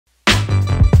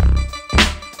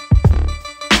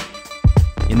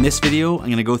In this video, I'm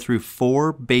going to go through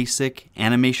 4 basic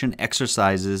animation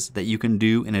exercises that you can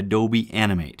do in Adobe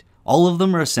Animate. All of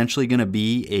them are essentially going to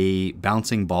be a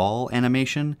bouncing ball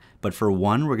animation, but for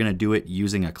one, we're going to do it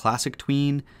using a classic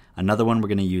tween. Another one, we're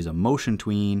going to use a motion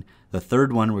tween. The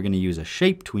third one, we're going to use a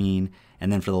shape tween.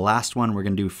 And then for the last one, we're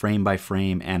going to do frame by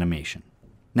frame animation.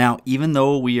 Now, even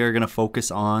though we are going to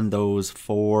focus on those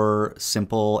 4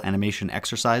 simple animation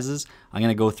exercises, I'm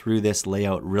going to go through this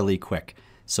layout really quick.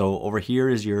 So over here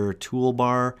is your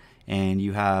toolbar, and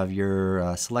you have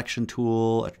your selection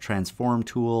tool, a transform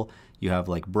tool. You have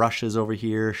like brushes over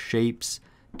here, shapes,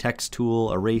 text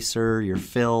tool, eraser, your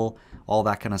fill, all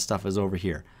that kind of stuff is over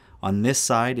here. On this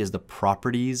side is the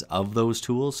properties of those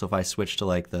tools. So if I switch to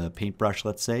like the paintbrush,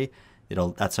 let's say,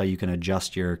 that's how you can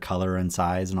adjust your color and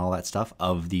size and all that stuff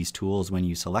of these tools when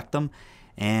you select them.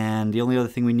 And the only other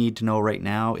thing we need to know right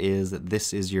now is that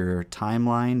this is your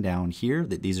timeline down here,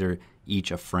 that these are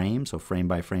each a frame, so frame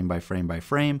by frame by frame by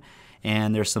frame.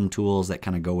 And there's some tools that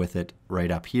kind of go with it right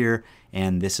up here.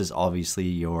 And this is obviously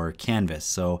your canvas.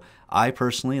 So I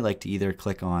personally like to either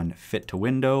click on fit to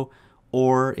window,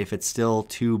 or if it's still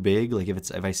too big, like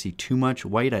if I see too much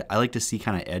white, I like to see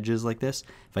kind of edges like this.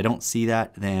 If I don't see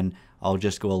that, then I'll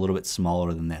just go a little bit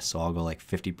smaller than this. So I'll go like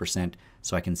 50%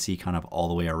 so I can see kind of all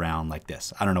the way around like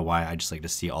this. I don't know why, I just like to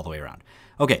see all the way around.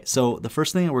 Okay, so the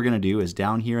first thing that we're gonna do is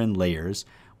down here in layers,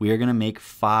 we are gonna make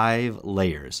 5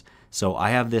 layers. So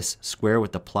I have this square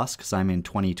with the plus because I'm in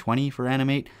 2020 for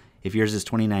Animate. If yours is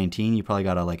 2019, you probably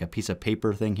got like a piece of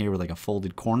paper thing here with like a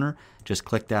folded corner. Just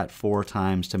click that 4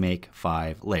 times to make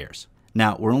 5 layers.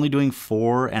 Now we're only doing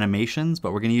 4 animations,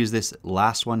 but we're gonna use this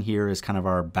last one here as kind of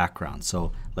our background.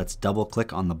 So let's double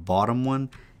click on the bottom one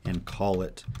and call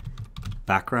it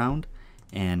background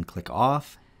and click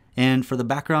off. And for the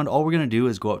background, all we're gonna do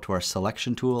is go up to our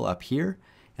selection tool up here,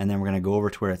 and then we're gonna go over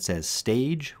to where it says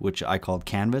stage, which I called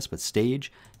canvas, but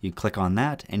stage. You click on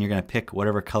that and you're gonna pick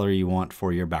whatever color you want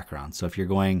for your background. So if you're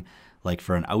going like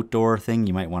for an outdoor thing,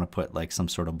 you might wanna put like some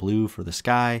sort of blue for the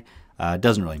sky. It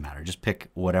doesn't really matter, just pick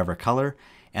whatever color.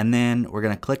 And then we're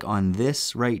gonna click on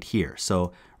this right here.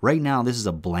 So right now this is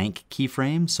a blank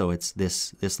keyframe. So it's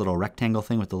this little rectangle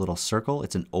thing with the little circle.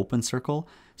 It's an open circle.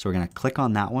 So we're gonna click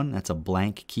on that one. That's a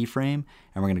blank keyframe.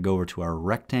 And we're gonna go over to our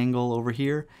rectangle over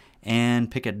here and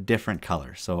pick a different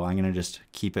color. So I'm gonna just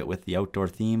keep it with the outdoor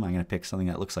theme. I'm gonna pick something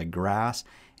that looks like grass,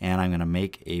 and I'm gonna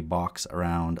make a box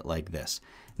around like this.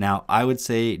 Now I would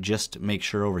say just make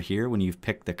sure over here when you've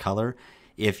picked the color,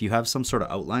 if you have some sort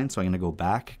of outline, so I'm gonna go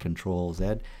back, Control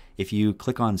Z. If you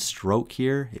click on stroke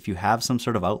here, if you have some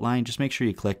sort of outline, just make sure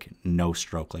you click no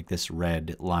stroke, like this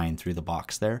red line through the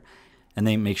box there. And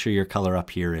then make sure your color up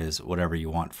here is whatever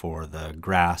you want for the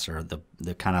grass, or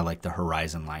the kind of like the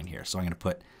horizon line here. So I'm gonna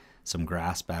put some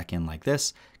grass back in like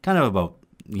this, kind of about,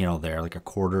 you know, there, like a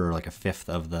quarter or like a fifth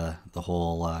of the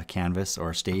whole canvas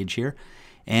or stage here.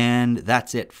 And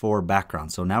that's it for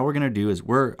background. So now we're gonna do is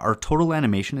our total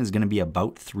animation is gonna be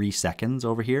about 3 seconds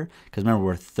over here. Because remember,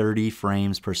 we're 30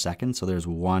 frames per second. So there's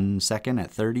 1 second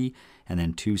at 30, and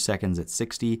then 2 seconds at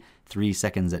 60, 3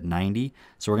 seconds at 90.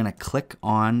 So we're gonna click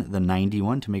on the 90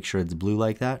 one to make sure it's blue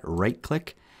like that, right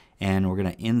click, and we're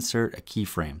gonna insert a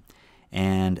keyframe.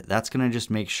 And that's gonna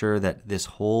just make sure that this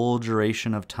whole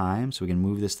duration of time, so we can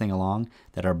move this thing along,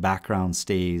 that our background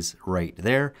stays right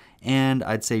there. And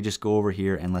I'd say just go over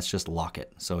here and let's just lock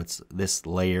it. So it's this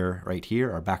layer right here,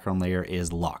 our background layer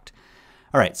is locked.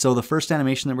 All right, so the first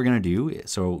animation that we're gonna do,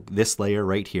 so this layer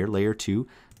right here, layer 2,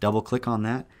 double click on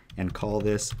that and call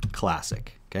this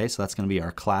classic. Okay, so that's gonna be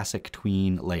our classic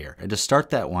tween layer. And to start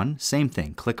that one, same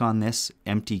thing, click on this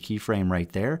empty keyframe right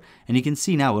there. And you can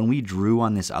see now when we drew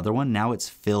on this other one, now it's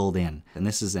filled in. And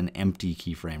this is an empty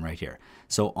keyframe right here.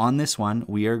 So on this one,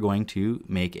 we are going to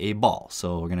make a ball.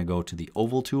 So we're gonna go to the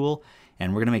oval tool,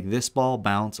 and we're gonna make this ball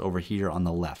bounce over here on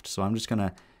the left. So I'm just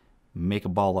gonna make a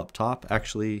ball up top.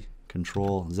 Actually,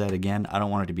 Control Z again. I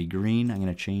don't want it to be green. I'm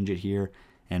gonna change it here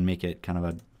and make it kind of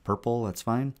a purple, that's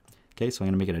fine. Okay, so I'm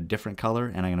gonna make it a different color,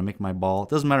 and I'm gonna make my ball, it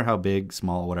doesn't matter how big,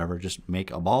 small, whatever, just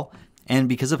make a ball. And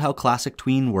because of how classic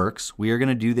tween works, we are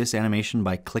gonna do this animation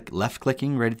by left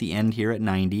clicking right at the end here at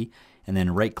 90, and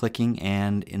then right clicking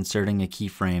and inserting a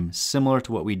keyframe similar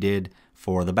to what we did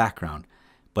for the background.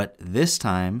 But this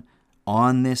time,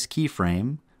 on this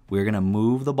keyframe, we're gonna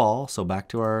move the ball, so back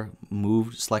to our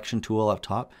move selection tool up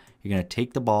top, you're gonna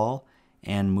take the ball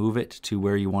and move it to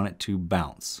where you want it to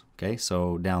bounce. Okay,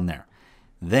 so down there.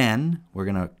 Then we're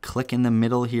gonna click in the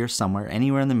middle here somewhere,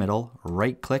 anywhere in the middle,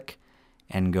 right click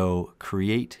and go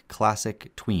create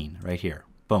classic tween right here.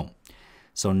 Boom.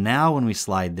 So now when we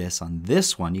slide this on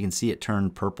this one, you can see it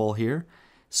turned purple here.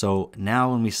 So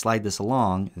now when we slide this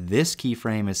along, this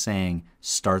keyframe is saying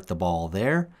start the ball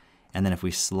there. And then if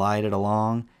we slide it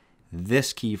along,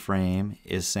 this keyframe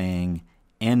is saying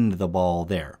end the ball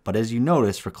there. But as you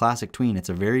notice, for classic tween, it's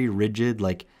a very rigid,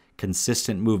 like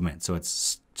consistent movement. So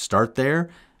it's start there,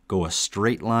 go a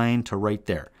straight line to right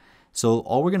there. So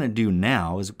all we're going to do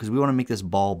now is, because we want to make this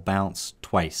ball bounce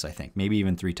twice, I think, maybe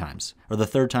even 3 times. Or the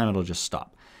 3rd time it'll just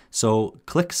stop. So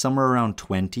click somewhere around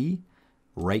 20,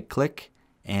 right click,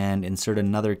 and insert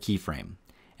another keyframe.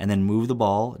 And then move the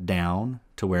ball down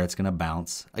to where it's going to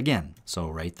bounce again. So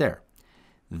right there.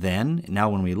 Then, now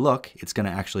when we look, it's going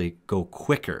to actually go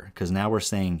quicker, because now we're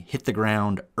saying hit the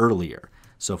ground earlier.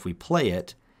 So if we play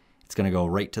it, it's going to go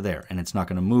right to there, and it's not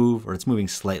going to move, or it's moving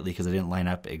slightly because it didn't line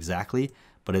up exactly,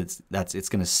 but it's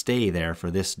going to stay there for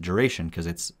this duration, because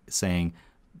it's saying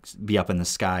be up in the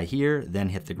sky here, then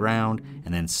hit the ground,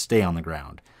 and then stay on the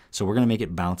ground. So we're going to make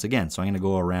it bounce again. So I'm going to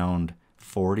go around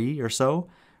 40 or so,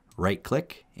 right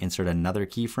click, insert another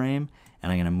keyframe,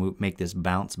 and I'm going to make this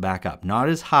bounce back up. Not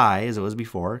as high as it was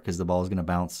before, because the ball is going to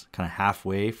bounce kind of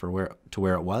halfway to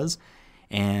where it was.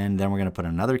 And then we're going to put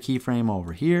another keyframe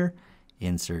over here,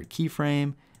 insert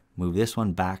keyframe, move this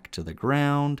one back to the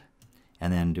ground,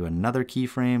 and then do another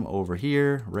keyframe over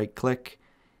here, right click,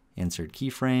 insert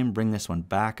keyframe, bring this one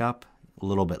back up a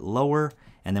little bit lower,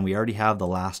 and then we already have the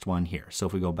last one here. So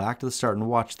if we go back to the start and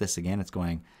watch this again, it's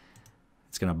going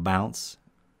to bounce,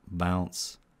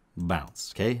 bounce,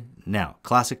 bounce. Okay, now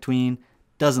classic tween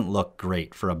doesn't look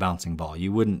great for a bouncing ball.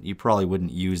 You probably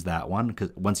wouldn't use that one,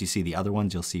 because once you see the other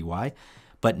ones, you'll see why.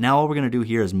 But now all we're going to do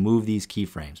here is move these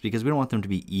keyframes, because we don't want them to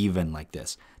be even like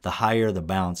this. The higher the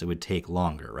bounce, it would take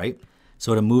longer, right?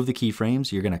 So to move the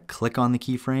keyframes, you're going to click on the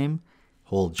keyframe,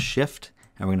 hold shift,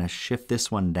 and we're going to shift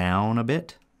this one down a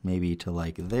bit, maybe to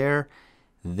like there.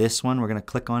 This one, we're going to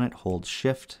click on it, hold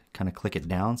shift, kind of click it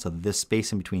down. So this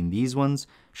space in between these ones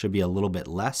should be a little bit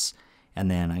less.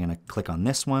 And then I'm going to click on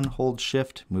this one, hold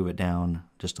shift, move it down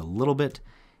just a little bit.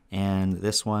 And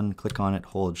this one, click on it,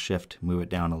 hold shift, move it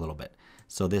down a little bit.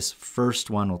 So this first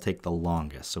one will take the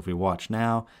longest. So if we watch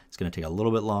now, it's going to take a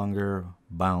little bit longer,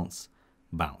 bounce,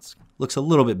 bounce. Looks a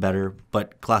little bit better,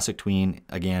 but classic tween,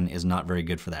 again, is not very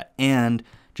good for that. And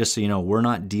just so you know, we're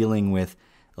not dealing with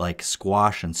like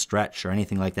squash and stretch or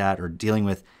anything like that, or dealing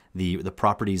with the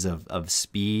properties of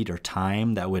speed or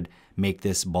time that would make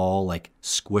this ball like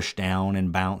squish down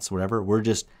and bounce, whatever. We're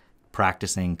just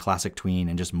practicing classic tween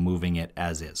and just moving it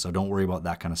as is. So don't worry about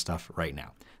that kind of stuff right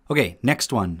now. Okay,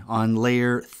 next one on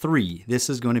layer 3. This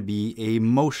is going to be a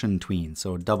motion tween.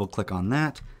 So double click on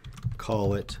that,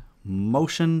 call it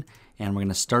motion, and we're going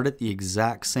to start it the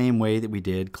exact same way that we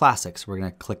did classics. We're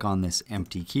going to click on this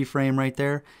empty keyframe right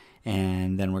there,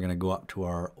 and then we're going to go up to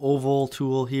our oval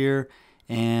tool here,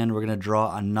 and we're going to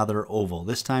draw another oval.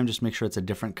 This time just make sure it's a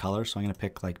different color. So I'm going to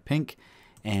pick like pink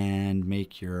and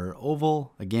make your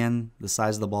oval. Again, the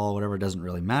size of the ball, whatever, doesn't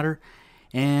really matter.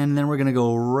 And then we're going to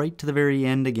go right to the very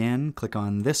end again, click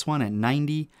on this one at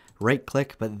 90, right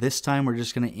click, but this time we're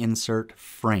just going to insert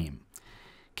frame.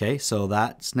 Okay, so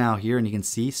that's now here, and you can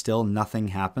see still nothing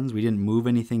happens. We didn't move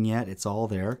anything yet, it's all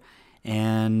there.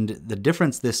 And the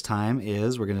difference this time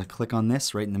is we're going to click on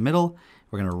this right in the middle,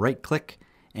 we're going to right click,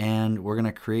 and we're going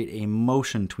to create a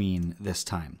motion tween this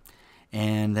time.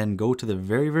 And then go to the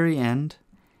very, very end,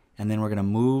 and then we're going to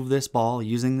move this ball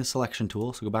using the selection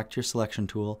tool. So go back to your selection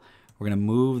tool. We're going to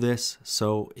move this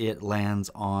so it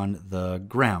lands on the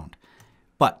ground.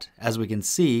 But as we can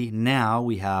see, now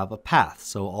we have a path.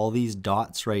 So all these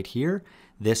dots right here,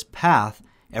 this path,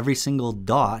 every single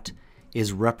dot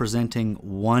is representing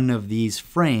one of these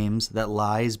frames that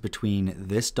lies between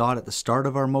this dot at the start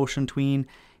of our motion tween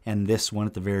and this one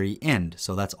at the very end.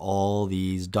 So that's all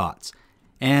these dots.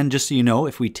 And just so you know,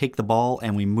 if we take the ball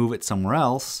and we move it somewhere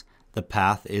else, the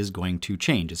path is going to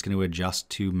change. It's going to adjust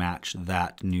to match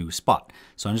that new spot.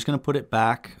 So I'm just going to put it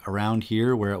back around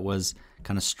here where it was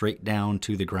kind of straight down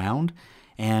to the ground.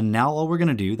 And now all we're going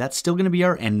to do, that's still going to be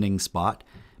our ending spot,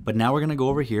 but now we're going to go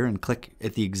over here and click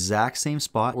at the exact same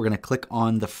spot. We're going to click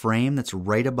on the frame that's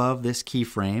right above this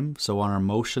keyframe. So on our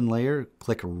motion layer,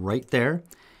 click right there.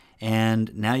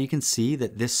 And now you can see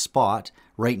that this spot,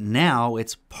 right now,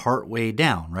 it's part way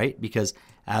down, right? Because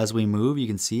as we move, you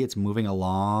can see it's moving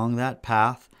along that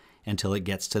path until it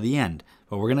gets to the end.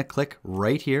 But we're going to click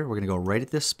right here. We're going to go right at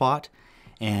this spot.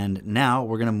 And now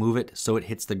we're going to move it so it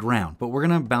hits the ground. But we're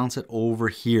going to bounce it over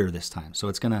here this time. So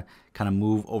it's going to kind of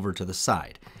move over to the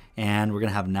side. And we're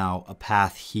going to have now a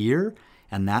path here.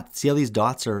 And that, see how these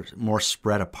dots are more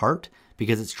spread apart?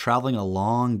 Because it's traveling a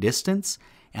long distance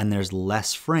and there's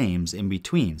less frames in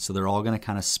between. So they're all going to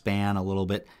kind of span a little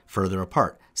bit further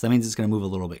apart. So that means it's going to move a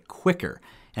little bit quicker.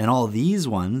 And all these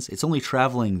ones, it's only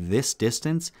traveling this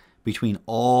distance between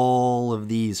all of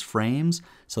these frames.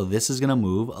 So this is going to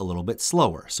move a little bit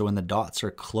slower. So when the dots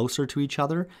are closer to each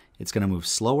other, it's going to move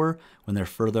slower. When they're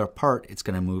further apart, it's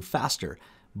going to move faster.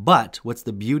 But what's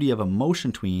the beauty of a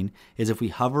motion tween is if we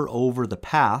hover over the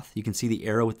path, you can see the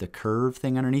arrow with the curve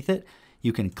thing underneath it.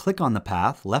 You can click on the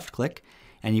path, left click,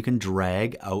 and you can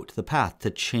drag out the path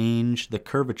to change the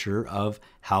curvature of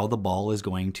how the ball is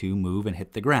going to move and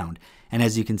hit the ground. And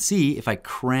as you can see, if I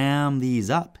cram these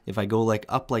up, if I go like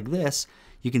up like this,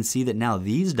 you can see that now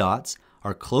these dots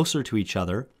are closer to each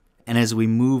other. And as we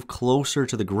move closer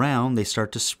to the ground, they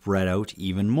start to spread out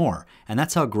even more. And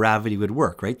that's how gravity would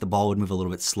work, right? The ball would move a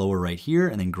little bit slower right here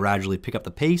and then gradually pick up the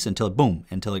pace until boom,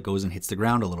 until it goes and hits the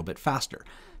ground a little bit faster.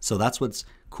 So that's what's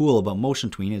cool about motion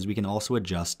tween is we can also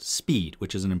adjust speed,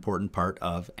 which is an important part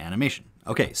of animation.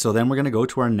 Okay, so then we're gonna go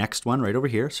to our next one right over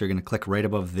here. So you're gonna click right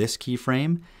above this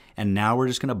keyframe. And now we're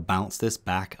just gonna bounce this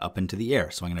back up into the air.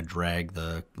 So I'm gonna drag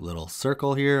the little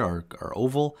circle here or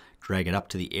oval, drag it up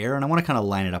to the air. And I wanna kind of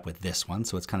line it up with this one.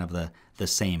 So it's kind of the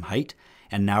same height.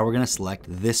 And now we're gonna select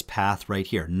this path right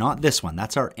here, not this one,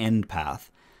 that's our end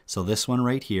path. So this one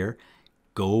right here,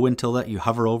 go until that you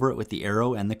hover over it with the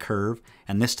arrow and the curve.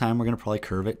 And this time we're gonna probably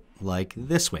curve it like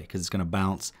this way because it's gonna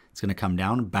bounce, it's gonna come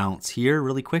down, bounce here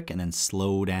really quick and then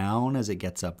slow down as it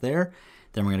gets up there.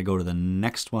 Then we're gonna go to the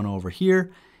next one over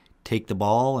here, take the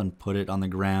ball and put it on the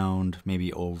ground,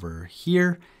 maybe over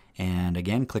here. And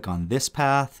again, click on this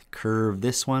path, curve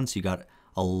this one. So you got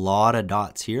a lot of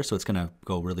dots here. So it's gonna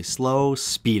go really slow,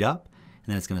 speed up,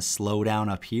 and then it's gonna slow down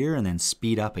up here and then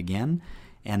speed up again.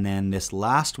 And then this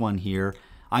last one here,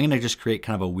 I'm gonna just create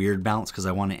kind of a weird bounce because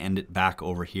I wanna end it back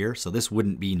over here. So this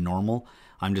wouldn't be normal.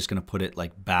 I'm just gonna put it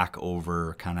like back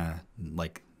over kind of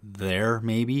like there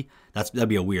maybe. That'd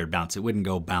be a weird bounce. It wouldn't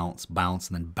go bounce, bounce,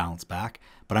 and then bounce back.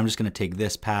 But I'm just gonna take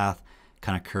this path,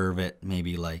 kind of curve it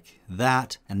maybe like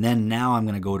that. And then now I'm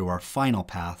gonna go to our final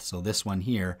path. So this one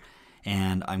here,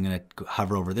 and I'm gonna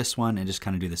hover over this one and just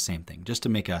kind of do the same thing, just to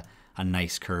make a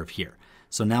nice curve here.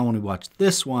 So now when we watch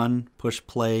this one, push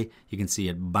play, you can see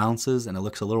it bounces and it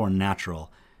looks a little more natural,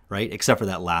 right? Except for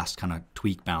that last kind of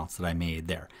tweak bounce that I made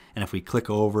there. And if we click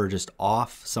over just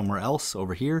off somewhere else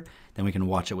over here, then we can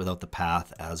watch it without the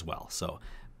path as well. So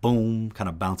boom, kind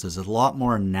of bounces a lot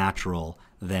more natural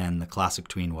than the classic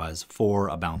tween was for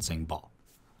a bouncing ball.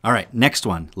 All right, next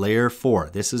one, layer 4.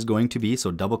 This is going to be,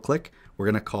 so double click, we're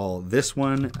gonna call this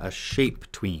one a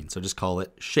shape tween. So just call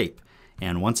it shape.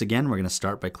 And once again, we're gonna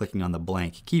start by clicking on the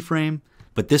blank keyframe,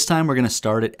 but this time we're gonna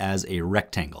start it as a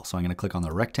rectangle. So I'm gonna click on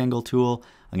the rectangle tool.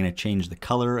 I'm gonna change the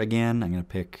color again. I'm gonna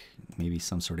pick maybe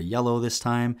some sort of yellow this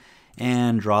time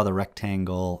and draw the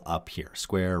rectangle up here,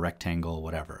 square, rectangle,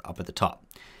 whatever, up at the top.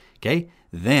 Okay,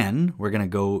 then we're gonna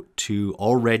go to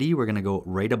we're gonna go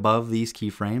right above these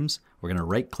keyframes. We're gonna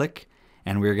right click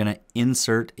and we're gonna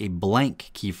insert a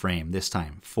blank keyframe this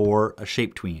time for a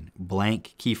shape tween,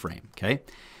 blank keyframe, okay?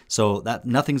 So that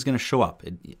nothing's gonna show up.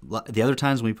 The other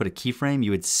times when we put a keyframe,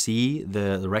 you would see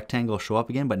the rectangle show up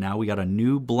again, but now we got a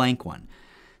new blank one.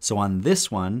 So on this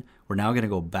one, we're now gonna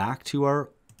go back to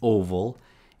our oval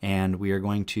and we are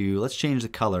going to, let's change the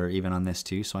color even on this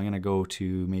too. So I'm gonna go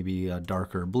to maybe a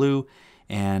darker blue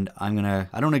and I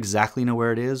don't exactly know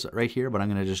where it is right here, but I'm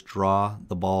gonna just draw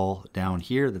the ball down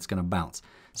here that's gonna bounce.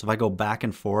 So if I go back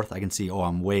and forth, I can see, oh,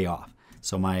 I'm way off.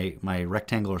 So my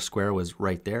rectangle or square was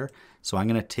right there. So I'm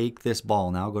gonna take this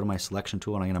ball now, go to my selection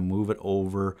tool, and I'm gonna move it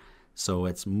over so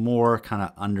it's more kind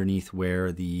of underneath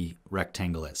where the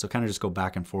rectangle is. So kind of just go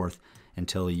back and forth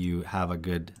until you have a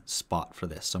good spot for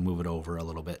this. So move it over a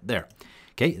little bit there.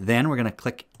 Okay, then we're gonna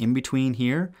click in between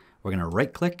here. We're gonna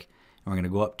right click, and we're gonna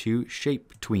go up to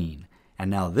shape tween. And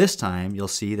now this time, you'll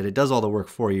see that it does all the work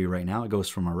for you right now. It goes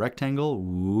from a rectangle,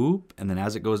 whoop, and then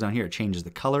as it goes down here, it changes the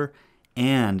color,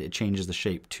 and it changes the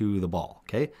shape to the ball,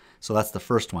 okay? So that's the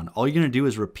first one. All you're gonna do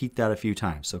is repeat that a few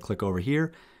times. So click over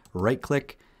here, right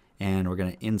click, and we're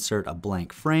gonna insert a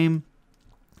blank frame.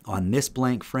 On this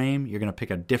blank frame, you're gonna pick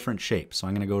a different shape. So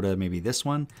I'm gonna go to maybe this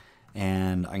one,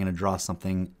 and I'm gonna draw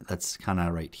something that's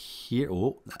kinda right here,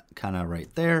 kinda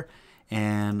right there,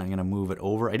 and I'm gonna move it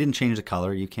over. I didn't change the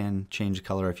color. You can change the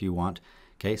color if you want.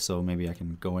 Okay, so maybe I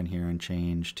can go in here and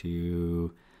change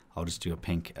to, I'll just do a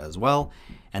pink as well.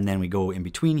 And then we go in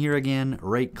between here again,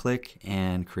 right click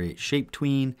and create shape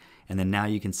tween. And then now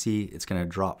you can see it's gonna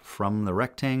drop from the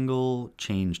rectangle,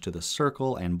 change to the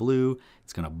circle and blue.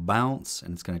 It's gonna bounce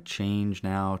and it's gonna change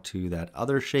now to that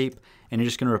other shape. And you're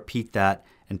just gonna repeat that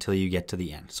until you get to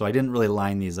the end. So I didn't really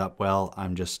line these up well.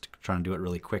 I'm just trying to do it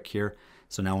really quick here.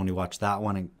 So now when you watch that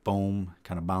one, it boom,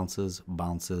 kind of bounces,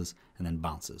 bounces, and then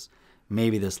bounces.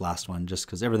 maybe this last one, just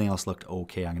because everything else looked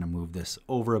okay. I'm going to move this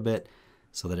over a bit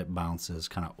so that it bounces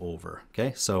kind of over.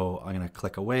 Okay, so I'm going to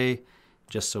click away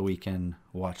just so we can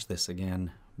watch this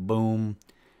again. Boom,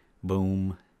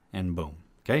 boom, and boom.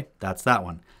 Okay, that's that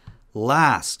one.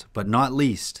 Last but not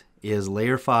least is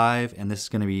layer 5, and this is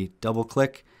going to be double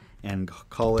click and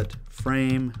call it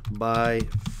frame by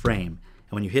frame.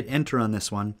 And when you hit enter on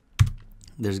this one,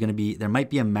 there might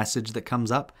be a message that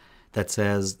comes up that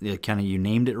says kind of you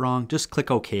named it wrong. Just click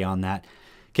OK on that.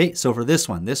 Okay, so for this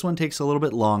one takes a little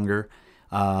bit longer.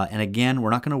 And again,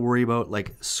 we're not going to worry about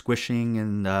like squishing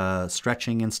and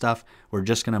stretching and stuff. We're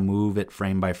just going to move it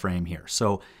frame by frame here.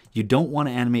 So you don't want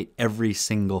to animate every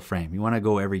single frame. You want to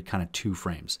go every kind of 2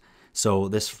 frames. So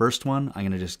this first one, I'm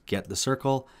going to just get the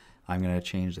circle. I'm going to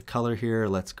change the color here.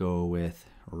 Let's go with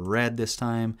red this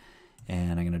time.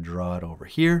 And I'm going to draw it over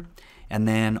here. And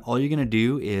then all you're going to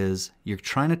do is you're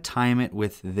trying to time it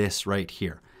with this right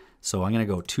here. So I'm going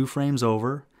to go 2 frames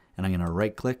over, and I'm going to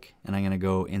right click, and I'm going to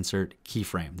go insert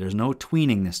keyframe. There's no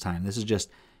tweening this time. This is just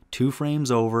 2 frames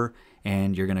over,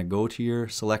 and you're going to go to your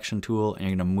selection tool and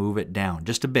you're going to move it down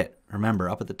just a bit. Remember,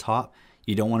 up at the top,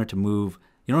 you don't want it to move.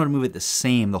 You don't want to move it the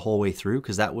same the whole way through,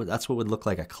 because that's what would look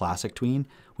like a classic tween.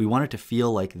 We want it to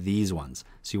feel like these ones.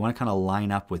 So you want to kind of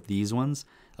line up with these ones,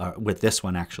 with this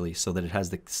one actually, so that it has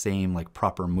the same like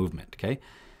proper movement. Okay,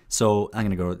 so I'm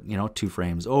going to go 2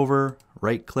 frames over,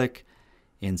 right click,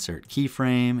 insert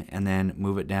keyframe, and then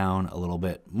move it down a little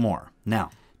bit more. Now,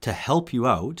 to help you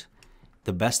out,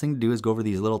 the best thing to do is go over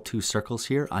these little 2 circles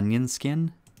here, onion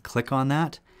skin, click on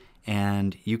that,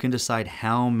 and you can decide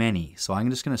how many. So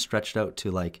I'm just going to stretch it out to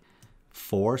like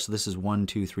 4. So this is 1,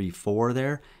 2, 3, 4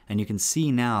 there. And you can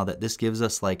see now that this gives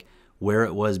us like where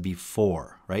it was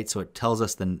before, right? So it tells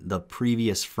us the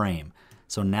previous frame.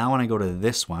 So now when I go to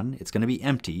this one, it's going to be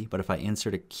empty, but if I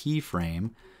insert a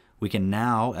keyframe, we can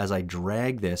now, as I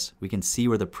drag this, we can see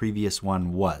where the previous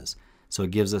one was. So it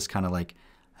gives us kind of like,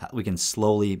 we can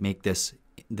slowly make this,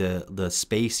 the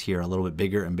space here a little bit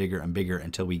bigger and bigger and bigger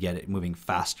until we get it moving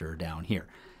faster down here.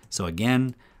 So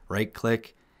again, right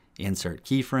click, insert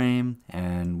keyframe,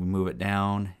 and we move it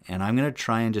down. And I'm going to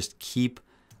try and just keep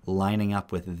lining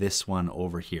up with this one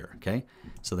over here. Okay,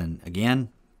 so then again,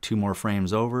 2 more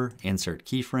frames over, insert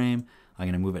keyframe. I'm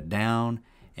going to move it down,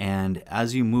 and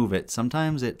as you move it,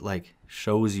 sometimes it like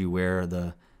shows you where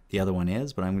the other one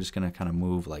is, but I'm just going to kind of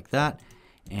move like that,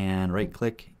 and right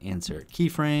click, insert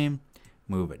keyframe,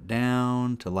 move it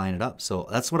down to line it up. So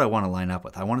that's what I want to line up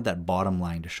with. I wanted that bottom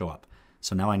line to show up.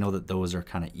 So now I know that those are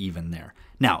kind of even there.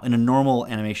 Now, in a normal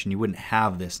animation, you wouldn't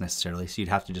have this necessarily, so you'd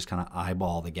have to just kind of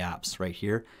eyeball the gaps right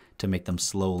here to make them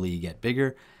slowly get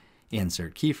bigger.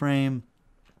 Insert keyframe,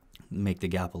 make the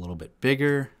gap a little bit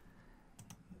bigger.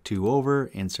 2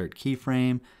 over, insert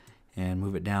keyframe, and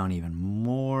move it down even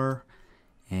more.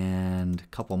 And a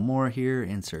couple more here,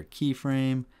 insert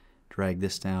keyframe, drag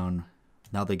this down.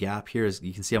 Now the gap here is,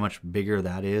 you can see how much bigger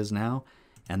that is now.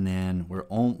 And then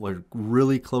we're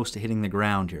really close to hitting the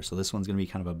ground here. So this one's going to be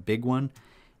kind of a big one.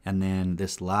 And then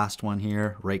this last one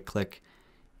here, right click,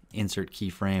 insert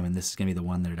keyframe, and this is going to be the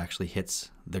one that it actually hits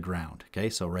the ground. Okay,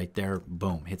 so right there,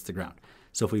 boom, hits the ground.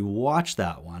 So if we watch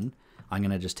that one, I'm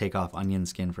going to just take off onion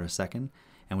skin for a second,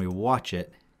 and we watch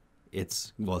it.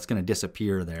 It's going to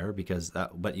disappear there because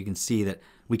but you can see that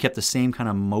we kept the same kind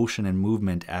of motion and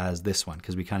movement as this one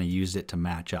because we kind of used it to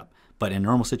match up. But in a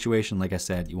normal situation, like I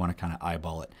said, you want to kind of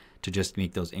eyeball it to just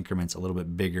make those increments a little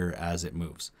bit bigger as it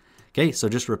moves. Okay, so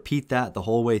just repeat that the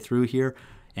whole way through here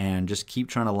and just keep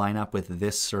trying to line up with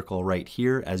this circle right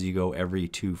here as you go every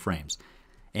 2 frames.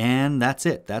 And that's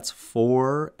it. That's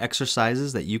 4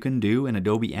 exercises that you can do in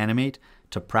Adobe Animate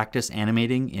to practice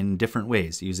animating in different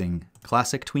ways using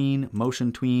classic tween,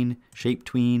 motion tween, shape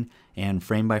tween, and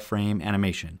frame by frame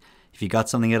animation. If you got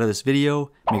something out of this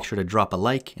video, make sure to drop a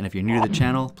like, and if you're new to the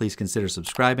channel, please consider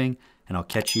subscribing, and I'll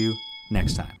catch you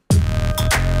next time.